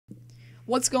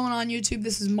What's going on YouTube?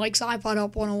 This is Mike's iPod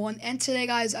Help 101, and today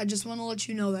guys, I just want to let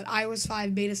you know that iOS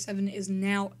 5 Beta 7 is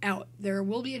now out. There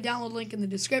will be a download link in the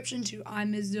description to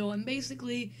iMizDill, and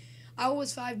basically,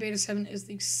 iOS 5 Beta 7 is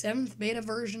the 7th beta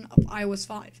version of iOS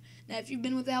 5. Now, if you've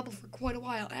been with Apple for quite a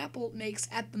while, Apple makes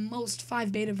at the most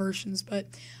 5 beta versions, but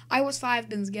iOS 5 has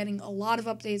been getting a lot of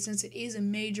updates since it is a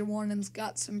major one, and it's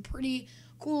got some pretty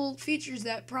cool features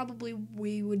that probably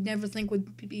we would never think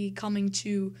would be coming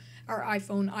to our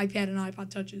iPhone, iPad, and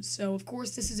iPod Touches. So, of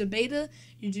course, this is a beta.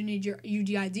 You do need your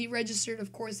UDID registered.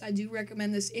 Of course, I do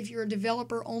recommend this if you're a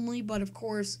developer only, but of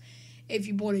course, if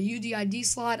you bought a UDID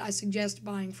slot, I suggest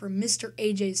buying from Mr.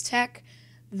 AJ's Tech.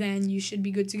 Then you should be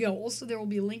good to go. Also, there will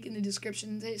be a link in the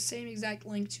description, the same exact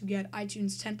link to get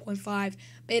iTunes 10.5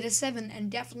 Beta 7, and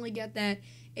definitely get that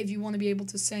if you want to be able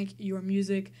to sync your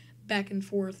music back and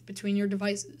forth between your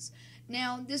devices.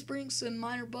 Now, this brings some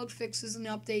minor bug fixes and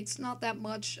updates, not that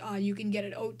much. You can get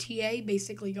an OTA,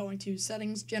 basically going to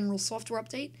Settings, General Software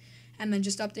Update, and then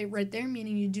just update right there,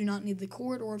 meaning you do not need the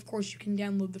cord, or of course you can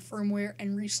download the firmware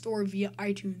and restore via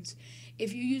iTunes.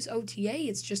 If you use OTA,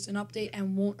 it's just an update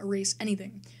and won't erase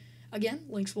anything. Again,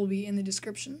 links will be in the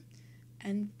description,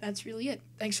 and that's really it.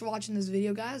 Thanks for watching this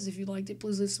video, guys. If you liked it,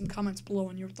 please leave some comments below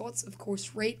on your thoughts. Of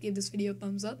course, rate, give this video a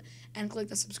thumbs up, and click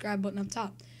the subscribe button up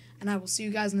top. And I will see you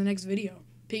guys in the next video.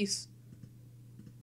 Peace.